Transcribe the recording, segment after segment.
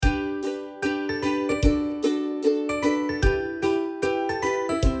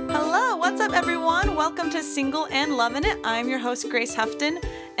welcome to Single and Lovin' It. I'm your host, Grace Houghton,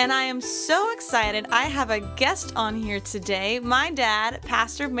 and I am so excited. I have a guest on here today, my dad,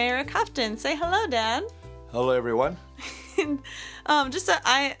 Pastor Merrick Houghton. Say hello, Dad. Hello, everyone. We have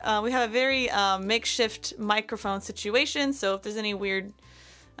a very makeshift microphone situation, so if there's any weird,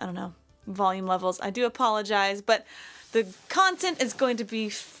 volume levels, I do apologize, but the content is going to be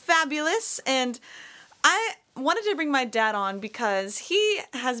fabulous, and I wanted to bring my dad on because he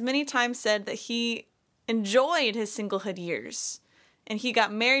has many times said that he enjoyed his singlehood years, and he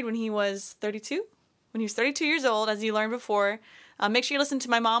got married when he was 32. When he was 32 years old, as you learned before. Make sure you listen to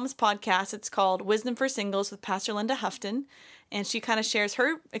my mom's podcast. It's called Wisdom for Singles with Pastor Linda Houghton, and she kind of shares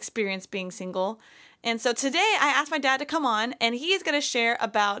her experience being single. And so today I asked my dad to come on, and he is going to share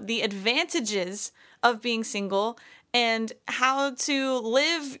about the advantages of being single and how to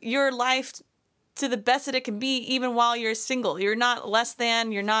live your life to the best that it can be, even while you're single. You're not less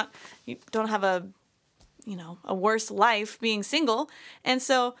than, you don't have a worse life being single. And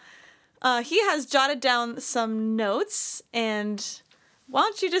so he has jotted down some notes, and why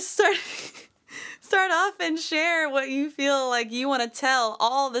don't you just start off and share what you feel like you want to tell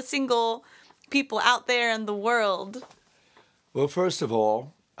all the single people out there in the world? Well, first of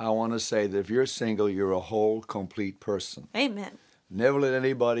all, I want to say that if you're single, you're a whole, complete person. Amen. Never let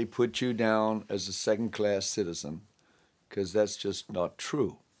anybody put you down as a second-class citizen, because that's just not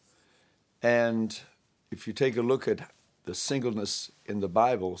true. And if you take a look at the singleness in the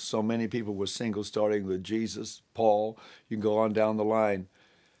Bible, so many people were single, starting with Jesus, Paul. You can go on down the line.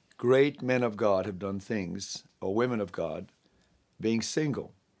 Great men of God have done things, or women of God, being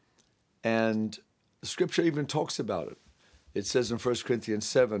single. And the Scripture even talks about it. It says in 1 Corinthians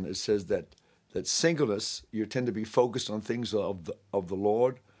 7, it says that singleness, you tend to be focused on things of the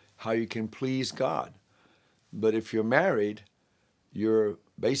Lord, how you can please God. But if you're married, you're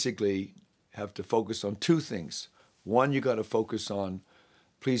basically have to focus on two things. One, you got to focus on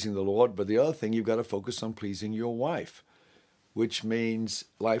pleasing the Lord, but the other thing, you've got to focus on pleasing your wife, which means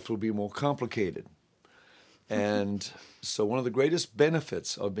life will be more complicated. And so one of the greatest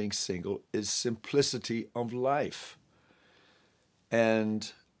benefits of being single is simplicity of life.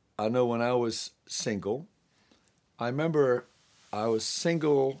 And I know when I was single, I remember I was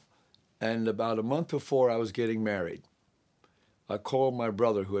single, and about a month before I was getting married, I called my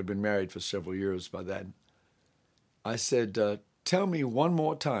brother, who had been married for several years by then. I said, tell me one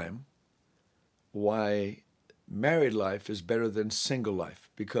more time why married life is better than single life,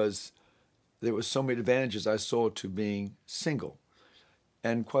 because there were so many advantages I saw to being single.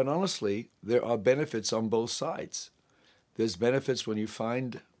 And quite honestly, there are benefits on both sides. There's benefits when you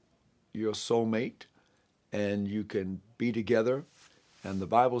find your soulmate and you can be together, and the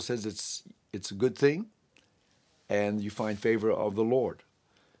Bible says it's a good thing, and you find favor of the Lord.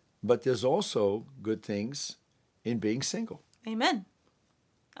 But there's also good things in being single. Amen.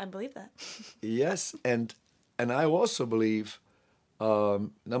 I believe that. Yes, and I also believe,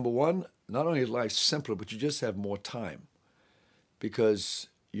 number one, not only is life simpler, but you just have more time, because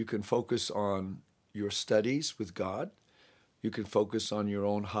you can focus on your studies with God. You can focus on your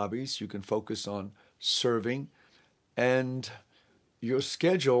own hobbies. You can focus on serving, and your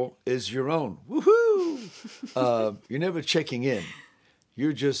schedule is your own. Woohoo! You're never checking in.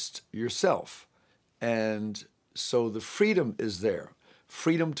 You're just yourself. And so the freedom is there.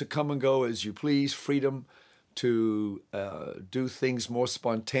 Freedom to come and go as you please. Freedom to do things more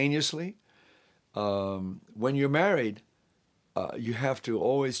spontaneously. When you're married, you have to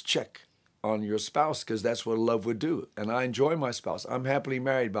always check on your spouse, because that's what love would do. And I enjoy my spouse. I'm happily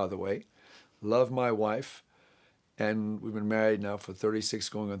married, by the way. Love my wife. And we've been married now for 36,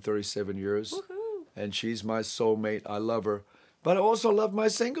 going on 37 years. Woohoo. And she's my soulmate. I love her. But I also love my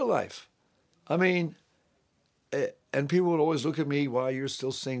single life. I mean, and people would always look at me, why you're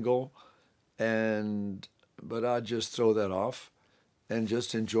still single? But I just throw that off and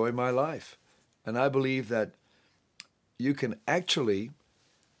just enjoy my life. And I believe that you can actually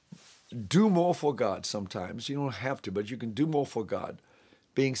do more for God sometimes. You don't have to, but you can do more for God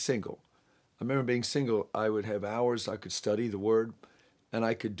being single. I remember being single, I would have hours I could study the Word, and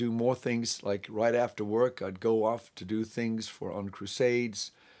I could do more things. Like right after work, I'd go off to do things on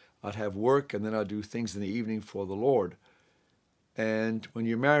crusades. I'd have work, and then I'd do things in the evening for the Lord. And when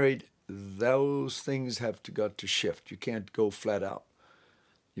you're married, those things got to shift. You can't go flat out.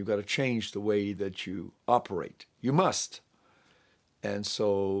 You've got to change the way that you operate. You must. And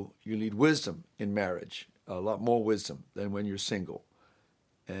so you need wisdom in marriage, a lot more wisdom than when you're single.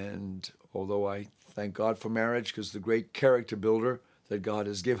 And although I thank God for marriage, because the great character builder that God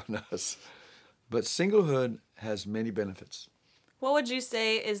has given us, but singlehood has many benefits. What would you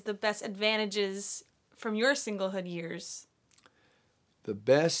say is the best advantages from your singlehood years? The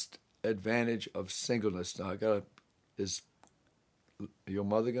best advantage of singleness, now is your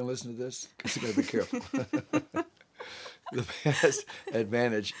mother going to listen to this? Because you got to be careful. The best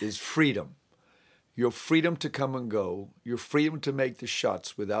advantage is freedom. Your freedom to come and go, your freedom to make the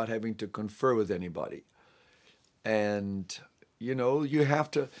shots without having to confer with anybody. And, you have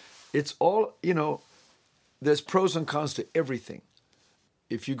to, it's all, there's pros and cons to everything.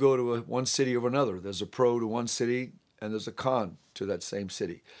 If you go to one city over another, there's a pro to one city and there's a con to that same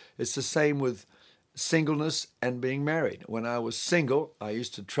city. It's the same with singleness and being married. When I was single, I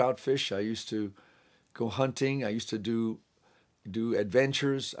used to trout fish. I used to go hunting. I used to do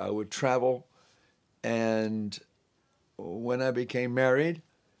adventures. I would travel. And when I became married,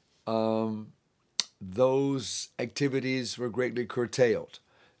 those activities were greatly curtailed.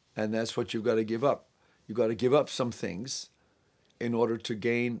 And that's what you've got to give up. You've got to give up some things in order to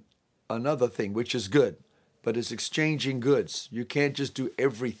gain another thing, which is good. But it's exchanging goods. You can't just do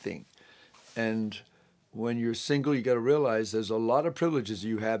everything. And when you're single, you got to realize there's a lot of privileges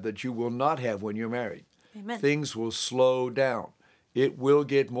you have that you will not have when you're married. Amen. Things will slow down. It will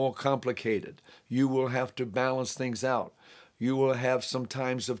get more complicated. You will have to balance things out. You will have some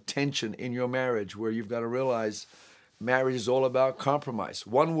times of tension in your marriage where you've got to realize marriage is all about compromise.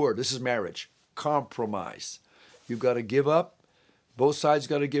 One word, this is marriage, compromise. You've got to give up. Both sides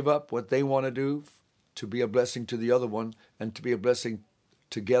got to give up what they want to do to be a blessing to the other one and to be a blessing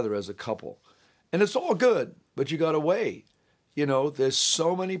together as a couple. And it's all good, but you got to weigh. There's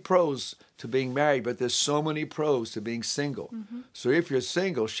so many pros to being married, but there's so many pros to being single. Mm-hmm. So if you're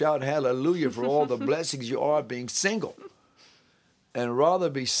single, shout hallelujah for all the blessings you are being single. And rather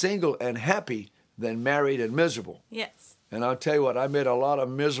be single and happy than married and miserable. Yes. And I'll tell you what, I met a lot of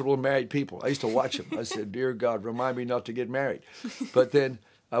miserable married people. I used to watch them. I said, dear God, remind me not to get married. But then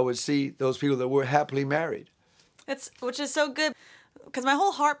I would see those people that were happily married. Which is so good. Because my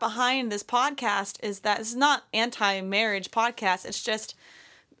whole heart behind this podcast is that it's not anti-marriage podcast. It's just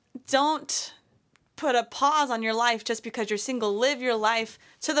don't put a pause on your life just because you're single. Live your life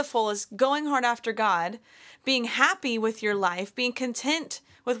to the fullest, going hard after God, being happy with your life, being content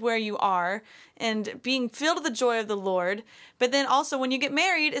with where you are, and being filled with the joy of the Lord. But then also when you get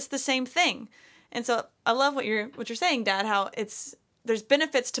married, it's the same thing. And so I love what you're saying, Dad, how there's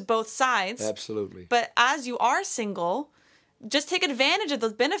benefits to both sides. Absolutely. But as you are single, just take advantage of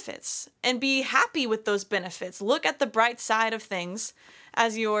those benefits and be happy with those benefits. Look at the bright side of things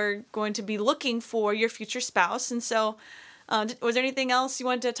as you're going to be looking for your future spouse. And so, was there anything else you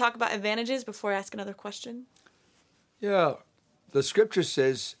wanted to talk about advantages before I ask another question? Yeah. The scripture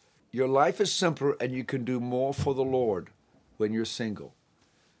says your life is simpler and you can do more for the Lord when you're single.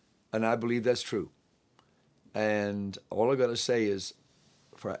 And I believe that's true. And all I got to say is,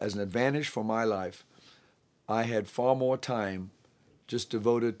 as an advantage for my life, I had far more time just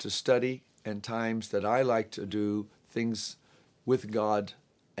devoted to study and times that I like to do things with God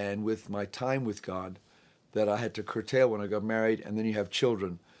and with my time with God that I had to curtail when I got married. And then you have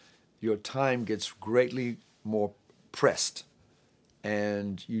children. Your time gets greatly more pressed.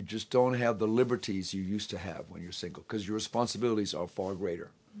 And you just don't have the liberties you used to have when you're single because your responsibilities are far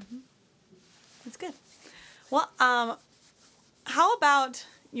greater. Mm-hmm. That's good. Well, how about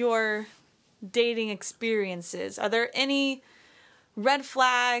your dating experiences? Are there any red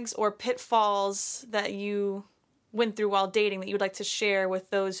flags or pitfalls that you went through while dating that you would like to share with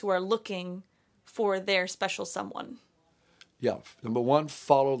those who are looking for their special someone? Yeah. Number one,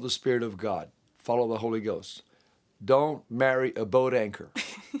 follow the Spirit of God. Follow the Holy Ghost. Don't marry a boat anchor.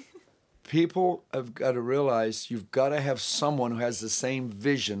 People have got to realize you've got to have someone who has the same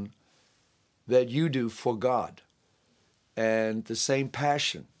vision that you do for God and the same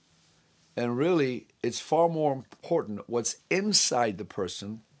passion. And really, it's far more important what's inside the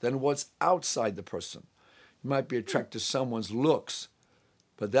person than what's outside the person. You might be attracted to someone's looks,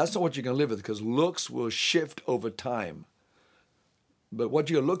 but that's not what you're going to live with because looks will shift over time. But what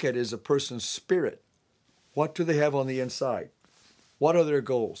you look at is a person's spirit. What do they have on the inside? What are their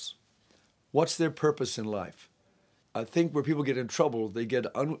goals? What's their purpose in life? I think where people get in trouble, they get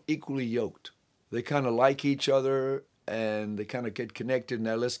unequally yoked. They kind of like each other and they kind of get connected.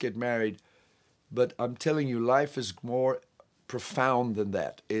 Now let's get married. But I'm telling you, life is more profound than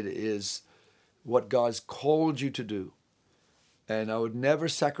that. It is what God's called you to do. And I would never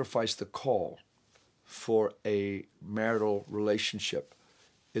sacrifice the call for a marital relationship.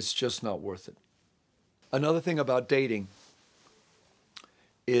 It's just not worth it. Another thing about dating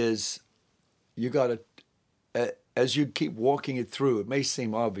is you got to, as you keep walking it through, it may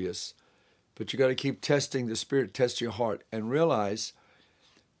seem obvious, but you got to keep testing the Spirit, test your heart, and realize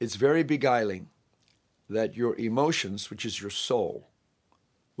it's very beguiling. that your emotions, which is your soul,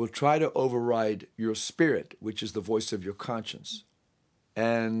 will try to override your spirit, which is the voice of your conscience.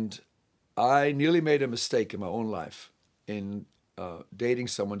 And I nearly made a mistake in my own life in dating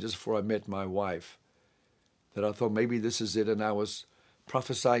someone just before I met my wife, that I thought maybe this is it, and I was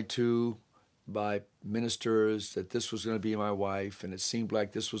prophesied to by ministers that this was going to be my wife, and it seemed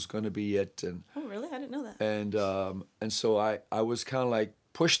like this was going to be it. And Oh, really? I didn't know that. and so I was kind of like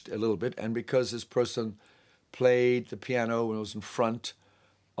pushed a little bit, and because this person played the piano and was in front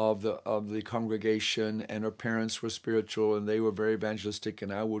of the congregation, and her parents were spiritual and they were very evangelistic,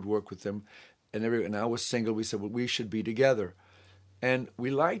 and I would work with them, and I was single. We said, well, we should be together, and we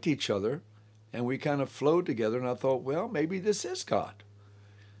liked each other, and we kind of flowed together. And I thought, well, maybe this is God.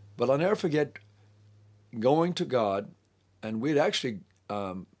 But I'll never forget going to God, and we'd actually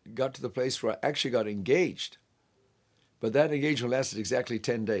got to the place where I actually got engaged. But that engagement lasted exactly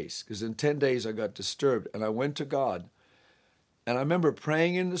 10 days, because in 10 days I got disturbed, and I went to God. And I remember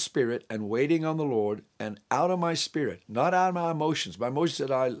praying in the Spirit and waiting on the Lord, and out of my spirit, not out of my emotions. My emotions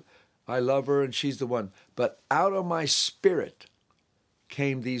said, I love her and she's the one. But out of my spirit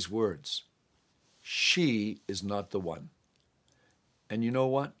came these words: she is not the one. And you know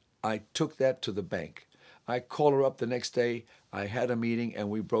what? I took that to the bank. I called her up the next day. I had a meeting and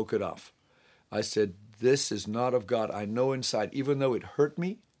we broke it off. I said, this is not of God. I know inside, even though it hurt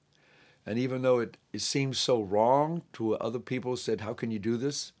me, and even though it seemed so wrong to other people, said, how can you do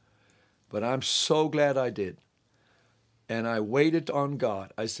this? But I'm so glad I did. And I waited on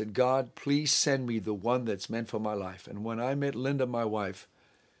God. I said, God, please send me the one that's meant for my life. And when I met Linda, my wife,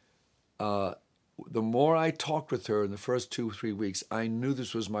 the more I talked with her in the first 2-3 weeks, I knew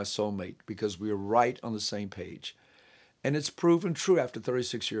this was my soulmate, because we were right on the same page. And it's proven true after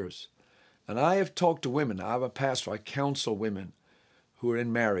 36 years. And I have talked to women. I'm a pastor. I counsel women who are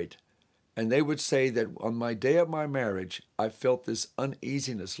married. And they would say that on my day of my marriage, I felt this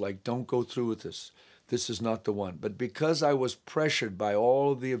uneasiness, like, don't go through with this. This is not the one. But because I was pressured by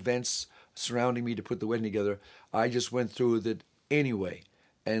all of the events surrounding me to put the wedding together, I just went through with it anyway,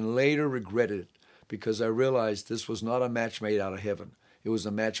 and later regretted it, because I realized this was not a match made out of heaven. It was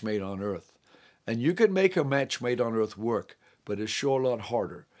a match made on earth. And you can make a match made on earth work, but it's sure a lot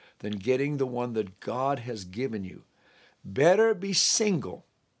harder than getting the one that God has given you. Better be single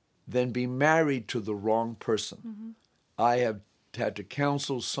than be married to the wrong person. Mm-hmm. I have had to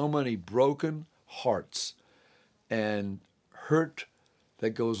counsel so many broken hearts and hurt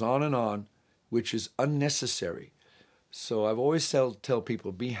that goes on, which is unnecessary. So I've always tell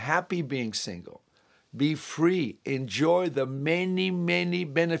people, be happy being single. Be free. Enjoy the many, many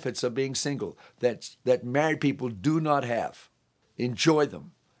benefits of being single that married people do not have. Enjoy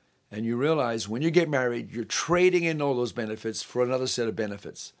them. And you realize when you get married, you're trading in all those benefits for another set of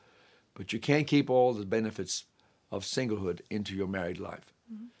benefits. But you can't keep all the benefits of singlehood into your married life.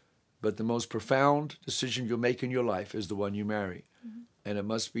 Mm-hmm. But the most profound decision you'll make in your life is the one you marry. Mm-hmm. And it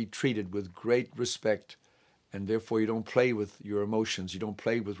must be treated with great respect. And therefore, you don't play with your emotions. You don't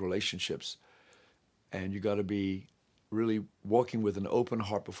play with relationships. And you got to be really walking with an open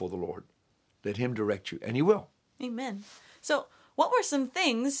heart before the Lord. Let Him direct you, and He will. Amen. So what were some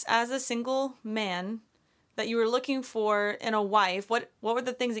things as a single man that you were looking for in a wife? What were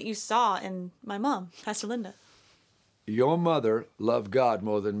the things that you saw in my mom, Pastor Linda? Your mother loved God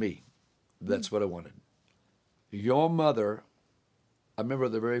more than me. That's what I wanted. Your mother, I remember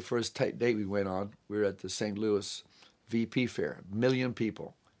the very first date we went on, we were at the St. Louis VP Fair, 1 million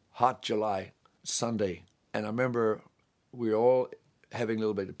people, hot July, Sunday. And I remember we were all having a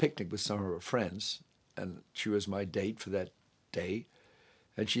little bit of picnic with some of her friends, and she was my date for that day.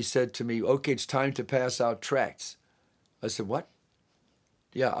 And she said to me, okay, it's time to pass out tracts. I said, what?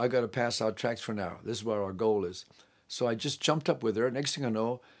 Yeah, I got to pass out tracts for now. This is what our goal is. So I just jumped up with her. Next thing I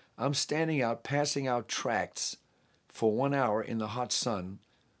know, I'm standing out, passing out tracts for 1 hour in the hot sun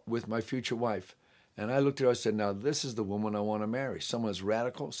with my future wife. And I looked at her, I said, now this is the woman I want to marry. Someone who's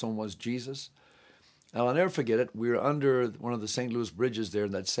radical, someone who's Jesus. And I'll never forget it. We were under one of the St. Louis bridges there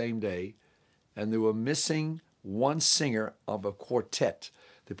that same day, and they were missing one singer of a quartet.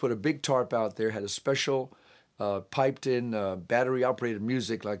 They put a big tarp out there, had a special piped-in battery-operated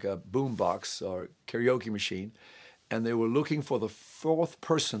music like a boombox or karaoke machine, and they were looking for the fourth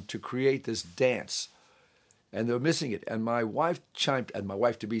person to create this dance, and they were missing it. And my wife my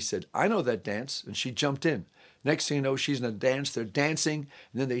wife-to-be said, I know that dance, and she jumped in. Next thing you know, she's in a dance, they're dancing,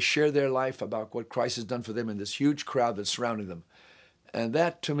 and then they share their life about what Christ has done for them in this huge crowd that's surrounding them. And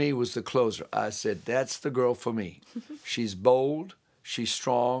that, to me, was the closer. I said, that's the girl for me. She's bold, she's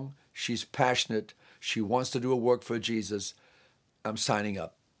strong, she's passionate, she wants to do a work for Jesus. I'm signing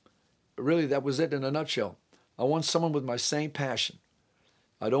up. really, that was it in a nutshell. I want someone with my same passion.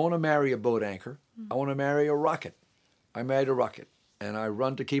 I don't want to marry a boat anchor. I want to marry a rocket. I married a rocket, and I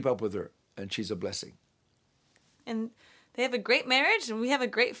run to keep up with her, and she's a blessing. And they have a great marriage, and we have a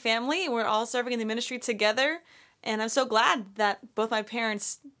great family, and we're all serving in the ministry together. And I'm so glad that both my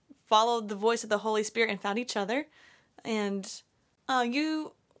parents followed the voice of the Holy Spirit and found each other. And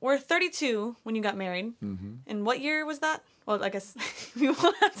you were 32 when you got married. Mm-hmm. And what year was that? Well, I guess we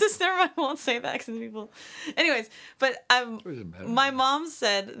won't have to. Never mind, I won't say that because people. Anyways, but my mom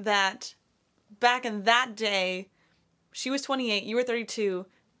said that back in that day, she was 28, you were 32.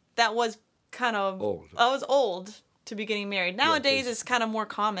 That was kind of old. I was old to be getting married. Nowadays, it's kind of more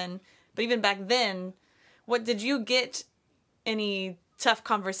common. But even back then, what did you get? Any tough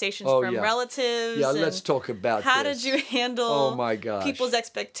conversations from relatives? Yeah, let's talk about how this. did you handle oh my gosh. people's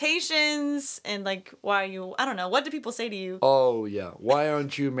expectations and like why you I don't know, what do people say to you? Oh yeah, why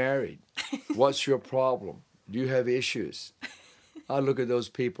aren't you married? What's your problem? Do you have issues? I look at those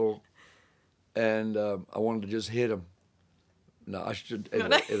people and I wanted to just hit them. No, I should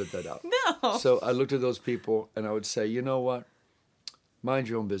edit that out. No. So I looked at those people and I would say, you know what? Mind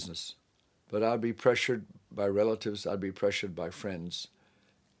your own business. But I'd be pressured by relatives. I'd be pressured by friends.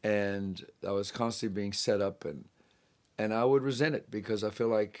 And I was constantly being set up. And I would resent it because I feel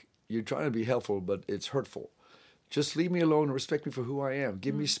like you're trying to be helpful, but it's hurtful. Just leave me alone and respect me for who I am.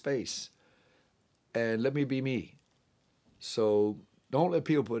 Give me space. And let me be me. So don't let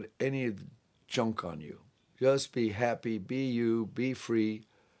people put any junk on you. Just be happy, be you, be free.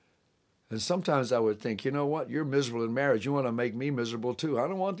 And sometimes I would think, you know what? You're miserable in marriage. You want to make me miserable too. I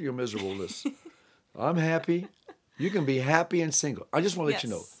don't want your miserableness. I'm happy. You can be happy and single. I just want to let you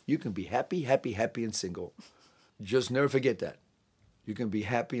know. You can be happy, happy, happy and single. Just never forget that. You can be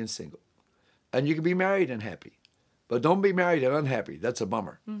happy and single. And you can be married and happy. But don't be married and unhappy. That's a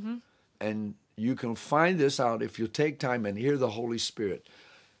bummer. Mm-hmm. And you can find this out if you take time and hear the Holy Spirit.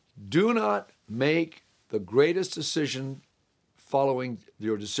 Do not make the greatest decision following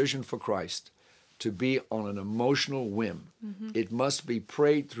your decision for Christ to be on an emotional whim. Mm-hmm. It must be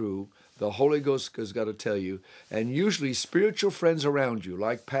prayed through. The Holy Ghost has got to tell you. And usually spiritual friends around you,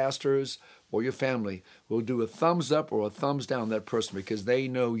 like pastors or your family, will do a thumbs up or a thumbs down that person because they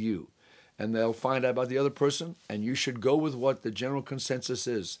know you. And they'll find out about the other person, and you should go with what the general consensus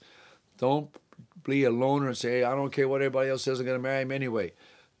is. Don't be a loner and say, hey, I don't care what everybody else says, I'm going to marry him anyway.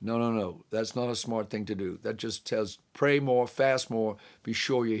 No. That's not a smart thing to do. That just tells pray more, fast more, be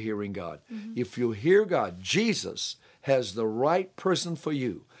sure you're hearing God. Mm-hmm. If you hear God, Jesus has the right person for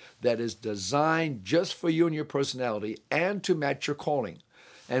you that is designed just for you and your personality and to match your calling.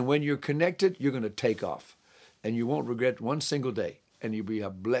 And when you're connected, you're going to take off. And you won't regret one single day. And you'll be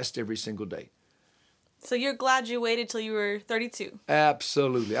blessed every single day. So you're glad you waited till you were 32?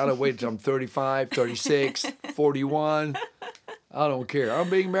 Absolutely. I'd have waited till I'm 35, 36, 41. I don't care. I'm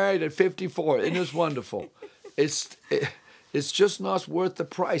being married at 54. Isn't this wonderful? It's just not worth the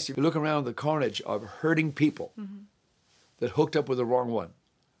price. If you look around the carnage of hurting people that hooked up with the wrong one,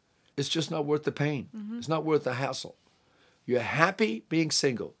 it's just not worth the pain. Mm-hmm. It's not worth the hassle. You're happy being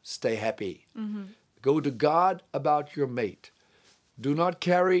single. Stay happy. Mm-hmm. Go to God about your mate. Do not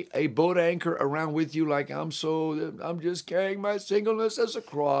carry a boat anchor around with you like I'm just carrying my singleness as a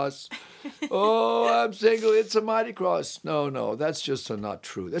cross. Oh, I'm single. It's a mighty cross. No, that's just not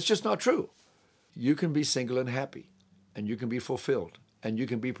true. That's just not true. You can be single and happy, and you can be fulfilled, and you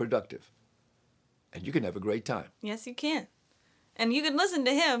can be productive, and you can have a great time. Yes, you can. And you can listen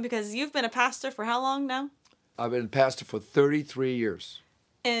to him because you've been a pastor for how long now? I've been a pastor for 33 years.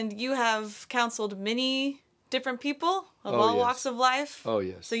 And you have counseled many different people of all walks of life. Oh,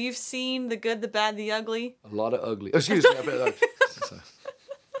 yes. So you've seen the good, the bad, the ugly. A lot of ugly. Excuse me.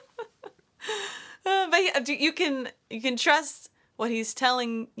 But you can trust what he's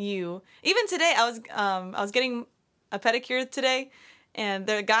telling you. Even today, I was getting a pedicure today, and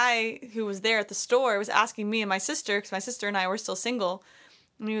the guy who was there at the store was asking me and my sister, because my sister and I were still single,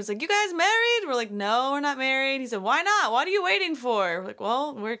 and he was like, "You guys married?" We're like, "No, we're not married." He said, "Why not? What are you waiting for?" We're like,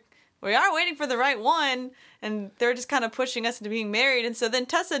 "Well, we are waiting for the right one," and they're just kind of pushing us into being married. And so then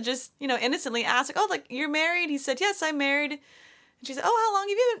Tessa just, innocently asked, like, "Oh, like, you're married?" He said, "Yes, I'm married." And she said, "Oh, how long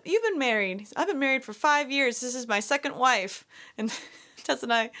have you been married?" He said, "I've been married for 5 years. This is my second wife." And Tessa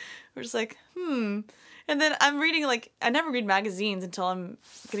and I were just like, And then I'm reading, like, I never read magazines until I'm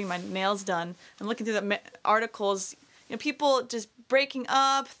getting my nails done. I'm looking through the articles, people just breaking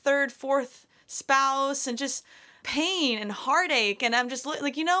up, third, fourth spouse, and just pain and heartache. And I'm just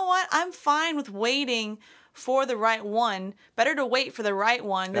like, you know what? I'm fine with waiting for the right one. Better to wait for the right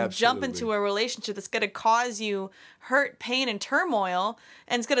one than jump Absolutely. into a relationship that's going to cause you hurt, pain, and turmoil,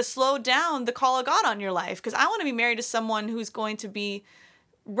 and it's going to slow down the call of God on your life. Because I want to be married to someone who's going to be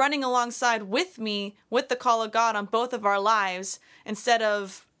running alongside with me with the call of God on both of our lives, instead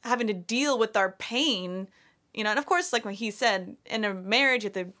of having to deal with our pain. You know, and of course, like when he said, in a marriage,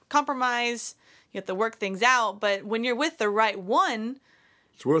 you have to compromise, you have to work things out. But when you're with the right one,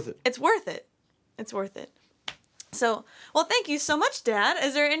 It's worth it. it's worth it. It's worth it. So, well, thank you so much, Dad.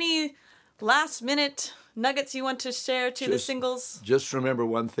 Is there any last minute nuggets you want to share to the singles? Just remember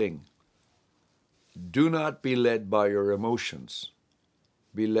one thing. Do not be led by your emotions.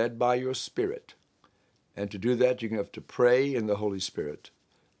 Be led by your spirit. And to do that, you're going to have to pray in the Holy Spirit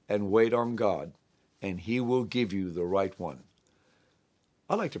and wait on God, and He will give you the right one.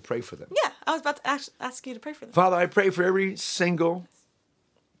 I'd like to pray for them. Yeah, I was about to ask you to pray for them. Father, I pray for every single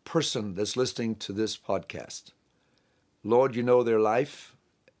person that's listening to this podcast. Lord, you know their life,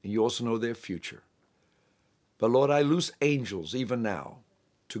 and you also know their future. But Lord, I loose angels even now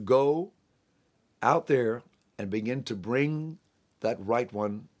to go out there and begin to bring that right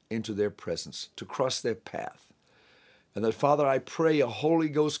one into their presence, to cross their path. And that, Father, I pray a Holy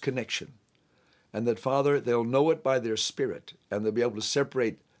Ghost connection. And that, Father, they'll know it by their spirit, and they'll be able to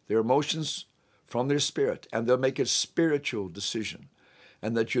separate their emotions from their spirit, and they'll make a spiritual decision.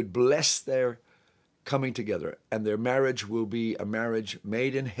 And that you'd bless their coming together, and their marriage will be a marriage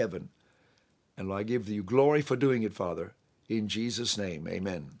made in heaven. And I give you glory for doing it, Father. In Jesus' name,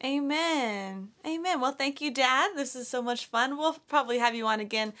 amen. Amen. Amen. Well, thank you, Dad. This is so much fun. We'll probably have you on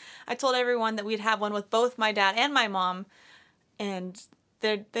again. I told everyone that we'd have one with both my dad and my mom, and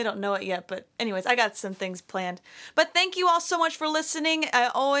they don't know it yet. But anyways, I got some things planned. But thank you all so much for listening.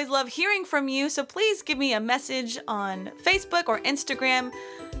 I always love hearing from you. So please give me a message on Facebook or Instagram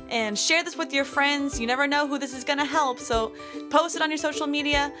and share this with your friends. You never know who this is going to help. So post it on your social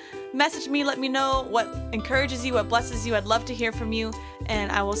media. Message me. Let me know what encourages you, what blesses you. I'd love to hear from you.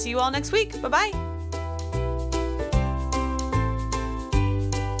 And I will see you all next week. Bye-bye.